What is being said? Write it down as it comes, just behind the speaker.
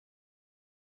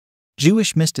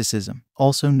Jewish mysticism,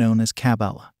 also known as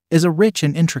Kabbalah, is a rich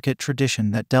and intricate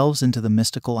tradition that delves into the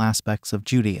mystical aspects of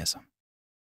Judaism.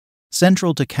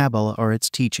 Central to Kabbalah are its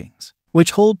teachings,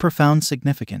 which hold profound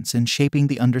significance in shaping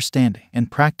the understanding and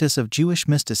practice of Jewish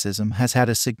mysticism has had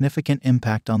a significant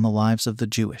impact on the lives of the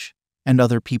Jewish and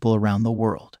other people around the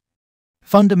world.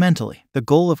 Fundamentally, the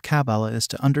goal of Kabbalah is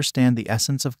to understand the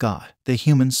essence of God, the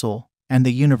human soul, and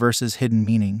the universe's hidden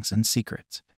meanings and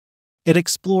secrets. It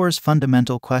explores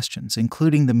fundamental questions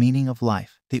including the meaning of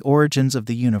life, the origins of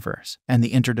the universe, and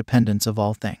the interdependence of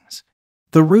all things.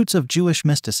 The roots of Jewish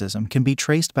mysticism can be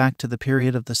traced back to the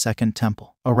period of the Second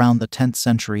Temple, around the 10th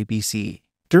century BCE.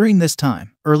 During this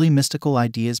time, early mystical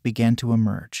ideas began to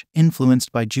emerge,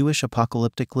 influenced by Jewish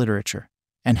apocalyptic literature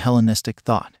and Hellenistic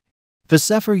thought. The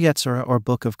Sefer Yetzirah, or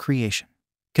Book of Creation,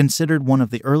 considered one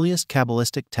of the earliest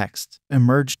Kabbalistic texts,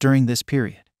 emerged during this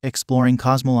period, exploring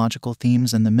cosmological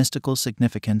themes and the mystical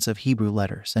significance of Hebrew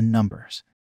letters and numbers.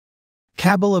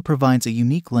 Kabbalah provides a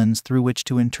unique lens through which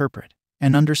to interpret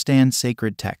and understand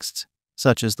sacred texts,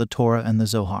 such as the Torah and the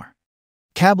Zohar.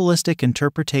 Kabbalistic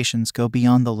interpretations go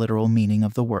beyond the literal meaning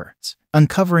of the words,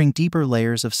 uncovering deeper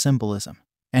layers of symbolism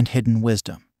and hidden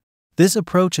wisdom. This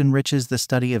approach enriches the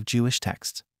study of Jewish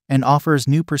texts and offers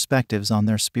new perspectives on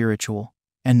their spiritual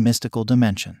and mystical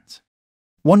dimensions.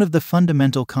 One of the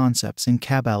fundamental concepts in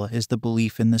Kabbalah is the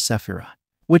belief in the Sephirah,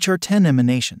 which are 10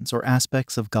 emanations or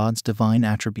aspects of God's divine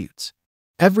attributes.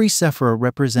 Every Sephirah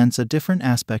represents a different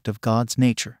aspect of God's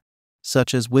nature,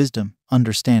 such as wisdom,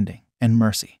 understanding, and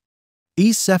mercy.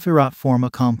 These Sephirot form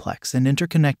a complex and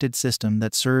interconnected system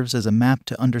that serves as a map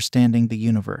to understanding the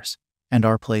universe and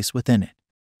our place within it.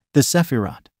 The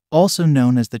Sephirot, also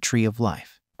known as the Tree of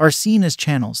Life, are seen as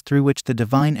channels through which the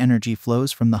divine energy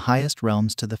flows from the highest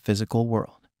realms to the physical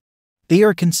world. They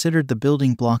are considered the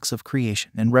building blocks of creation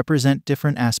and represent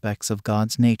different aspects of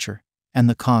God's nature and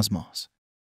the cosmos.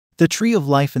 The Tree of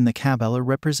Life in the Kabbalah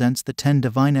represents the 10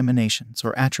 divine emanations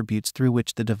or attributes through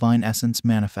which the divine essence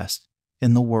manifests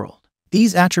in the world.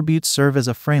 These attributes serve as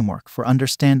a framework for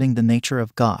understanding the nature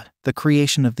of God, the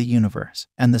creation of the universe,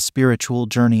 and the spiritual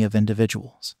journey of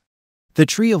individuals. The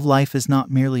Tree of Life is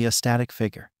not merely a static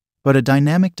figure, but a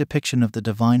dynamic depiction of the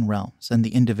divine realms and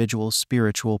the individual's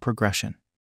spiritual progression.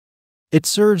 It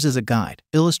serves as a guide,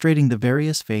 illustrating the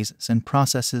various phases and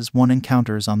processes one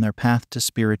encounters on their path to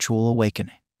spiritual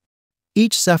awakening.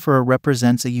 Each Sephirah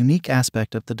represents a unique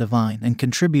aspect of the divine and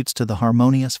contributes to the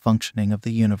harmonious functioning of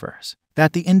the universe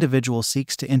that the individual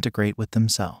seeks to integrate with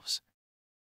themselves.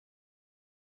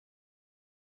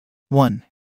 1.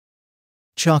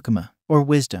 Chakma, or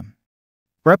wisdom,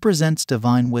 represents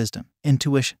divine wisdom,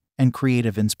 intuition, and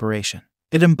creative inspiration.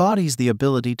 It embodies the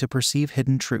ability to perceive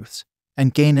hidden truths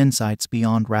and gain insights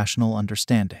beyond rational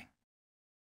understanding.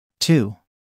 2.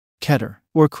 Keter,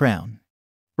 or crown,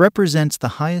 represents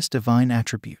the highest divine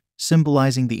attribute,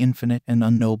 symbolizing the infinite and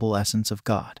unknowable essence of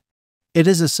God. It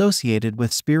is associated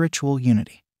with spiritual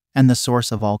unity and the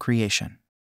source of all creation.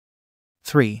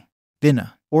 3.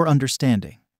 Bina, or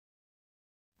understanding,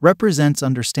 represents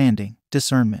understanding,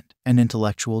 discernment, and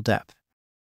intellectual depth.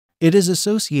 It is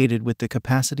associated with the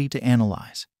capacity to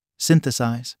analyze,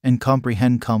 synthesize, and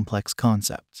comprehend complex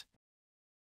concepts.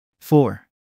 4.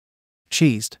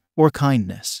 Chesed, or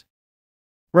kindness,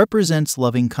 represents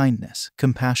loving kindness,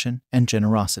 compassion, and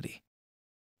generosity.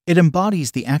 It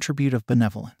embodies the attribute of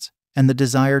benevolence and the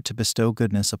desire to bestow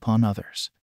goodness upon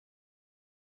others.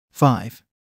 5.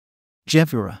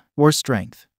 Gevurah, or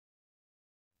strength,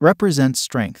 represents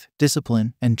strength,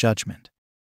 discipline, and judgment.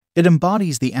 It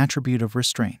embodies the attribute of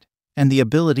restraint and the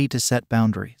ability to set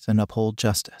boundaries and uphold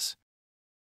justice.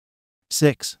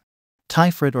 6.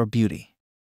 Tiferet, or beauty,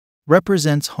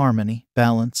 represents harmony,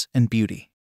 balance, and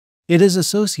beauty. It is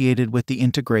associated with the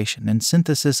integration and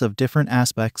synthesis of different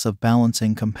aspects of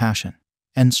balancing compassion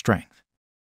and strength.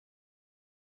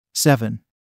 7.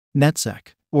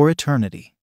 Netzach, or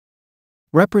eternity,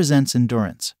 represents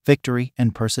endurance, victory,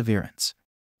 and perseverance.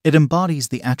 It embodies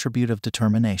the attribute of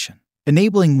determination,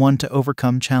 enabling one to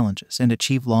overcome challenges and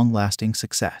achieve long-lasting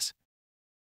success.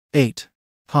 8.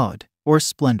 Hod, or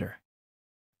splendor,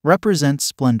 represents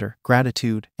splendor,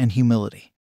 gratitude, and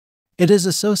humility. It is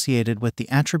associated with the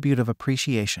attribute of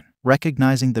appreciation,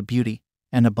 recognizing the beauty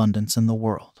and abundance in the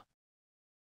world.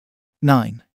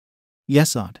 9.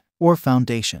 Yesod, or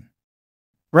foundation,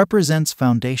 represents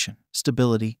foundation,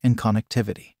 stability, and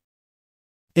connectivity.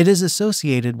 It is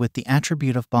associated with the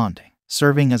attribute of bonding,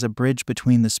 serving as a bridge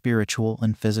between the spiritual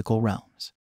and physical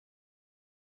realms.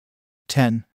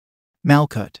 10.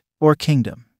 Malkut, or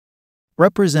kingdom,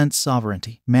 represents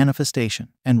sovereignty, manifestation,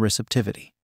 and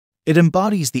receptivity. It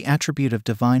embodies the attribute of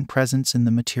divine presence in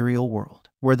the material world,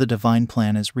 where the divine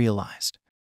plan is realized.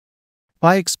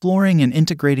 By exploring and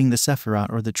integrating the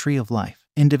Sephirot or the Tree of Life,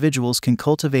 individuals can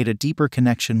cultivate a deeper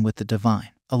connection with the divine,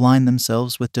 align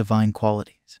themselves with divine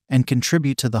qualities, and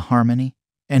contribute to the harmony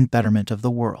and betterment of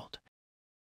the world.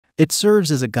 It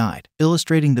serves as a guide,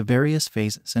 illustrating the various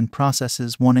phases and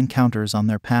processes one encounters on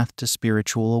their path to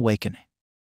spiritual awakening.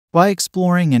 By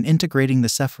exploring and integrating the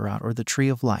Sephirot or the Tree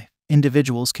of Life,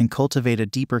 individuals can cultivate a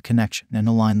deeper connection and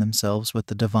align themselves with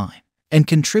the divine, and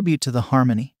contribute to the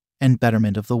harmony and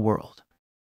betterment of the world.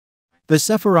 The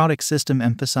Sephirotic system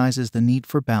emphasizes the need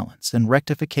for balance and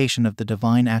rectification of the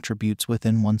divine attributes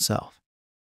within oneself.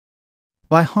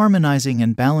 By harmonizing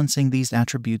and balancing these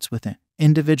attributes within,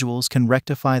 individuals can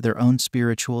rectify their own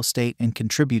spiritual state and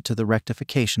contribute to the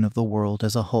rectification of the world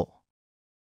as a whole.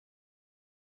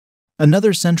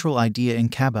 Another central idea in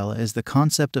Kabbalah is the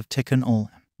concept of tikkun olam,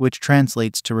 which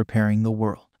translates to repairing the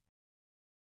world.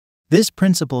 This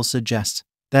principle suggests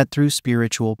that through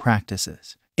spiritual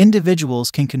practices,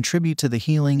 individuals can contribute to the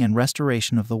healing and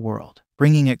restoration of the world,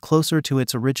 bringing it closer to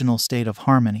its original state of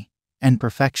harmony and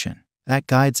perfection that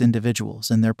guides individuals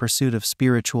in their pursuit of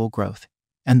spiritual growth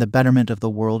and the betterment of the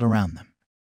world around them.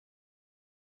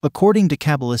 According to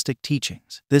Kabbalistic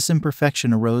teachings, this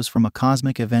imperfection arose from a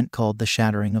cosmic event called the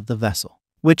shattering of the vessel,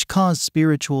 which caused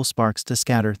spiritual sparks to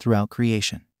scatter throughout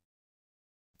creation.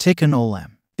 Tikkun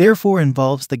olam, therefore,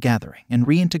 involves the gathering and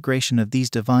reintegration of these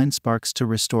divine sparks to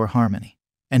restore harmony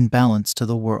and balance to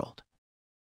the world.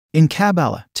 In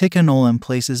Kabbalah, tikkun olam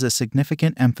places a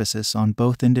significant emphasis on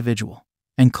both individual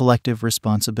and collective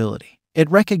responsibility.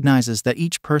 It recognizes that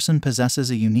each person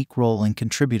possesses a unique role in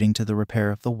contributing to the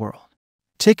repair of the world.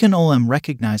 Tikkun olam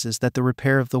recognizes that the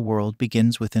repair of the world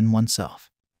begins within oneself.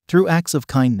 Through acts of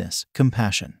kindness,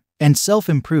 compassion, and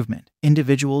self-improvement,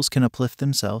 individuals can uplift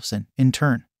themselves and, in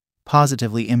turn,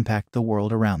 positively impact the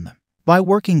world around them. By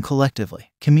working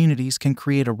collectively, communities can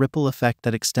create a ripple effect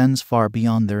that extends far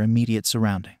beyond their immediate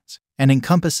surroundings and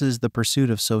encompasses the pursuit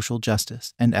of social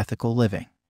justice and ethical living.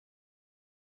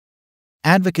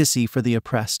 Advocacy for the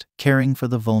oppressed, caring for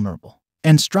the vulnerable,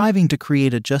 and striving to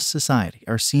create a just society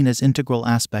are seen as integral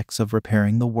aspects of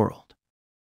repairing the world.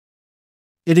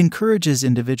 It encourages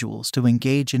individuals to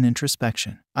engage in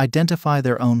introspection, identify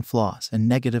their own flaws and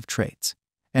negative traits,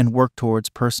 and work towards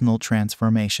personal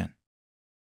transformation.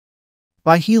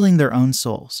 By healing their own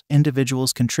souls,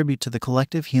 individuals contribute to the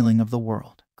collective healing of the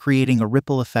world, creating a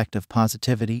ripple effect of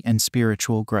positivity and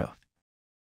spiritual growth.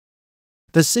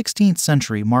 The 16th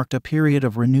century marked a period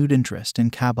of renewed interest in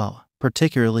Kabbalah,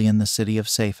 particularly in the city of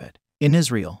Safed, in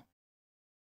Israel.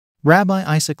 Rabbi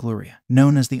Isaac Luria,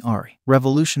 known as the Ari,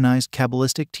 revolutionized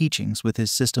Kabbalistic teachings with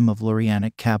his system of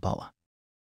Lurianic Kabbalah.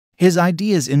 His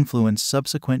ideas influenced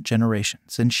subsequent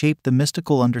generations and shaped the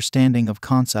mystical understanding of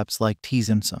concepts like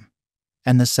Tzimtzum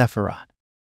and the Sephirot.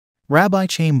 Rabbi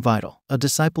Chaim Vital, a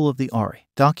disciple of the Ari,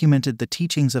 documented the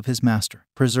teachings of his master,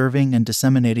 preserving and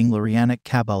disseminating Lurianic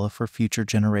Kabbalah for future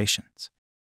generations.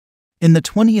 In the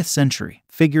 20th century,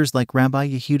 figures like Rabbi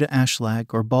Yehuda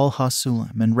Ashlag or Baal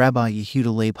HaSulam and Rabbi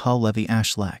Yehuda Leib HaLevi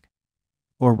Ashlag,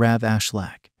 or Rav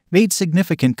Ashlag, made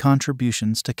significant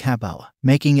contributions to Kabbalah,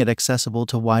 making it accessible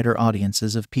to wider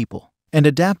audiences of people and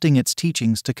adapting its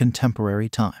teachings to contemporary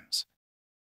times.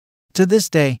 To this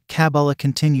day, Kabbalah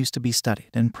continues to be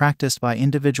studied and practiced by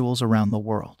individuals around the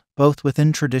world, both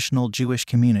within traditional Jewish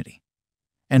community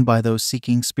and by those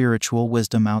seeking spiritual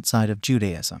wisdom outside of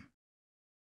Judaism.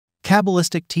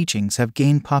 Kabbalistic teachings have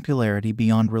gained popularity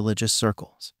beyond religious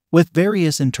circles, with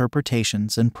various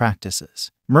interpretations and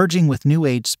practices merging with New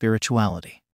Age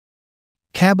spirituality.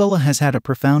 Kabbalah has had a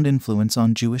profound influence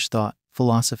on Jewish thought,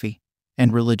 philosophy,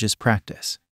 and religious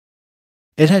practice.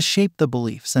 It has shaped the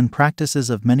beliefs and practices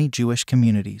of many Jewish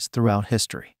communities throughout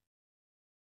history.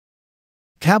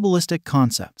 Kabbalistic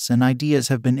concepts and ideas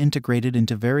have been integrated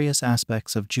into various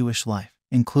aspects of Jewish life,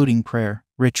 including prayer,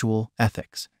 ritual,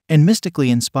 ethics, and mystically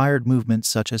inspired movements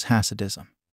such as Hasidism.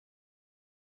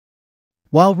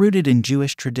 While rooted in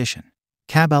Jewish tradition,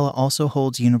 Kabbalah also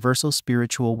holds universal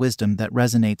spiritual wisdom that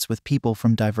resonates with people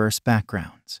from diverse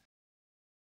backgrounds.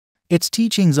 Its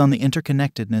teachings on the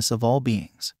interconnectedness of all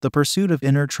beings, the pursuit of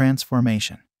inner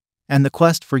transformation, and the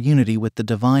quest for unity with the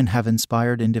divine have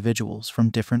inspired individuals from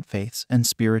different faiths and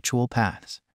spiritual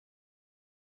paths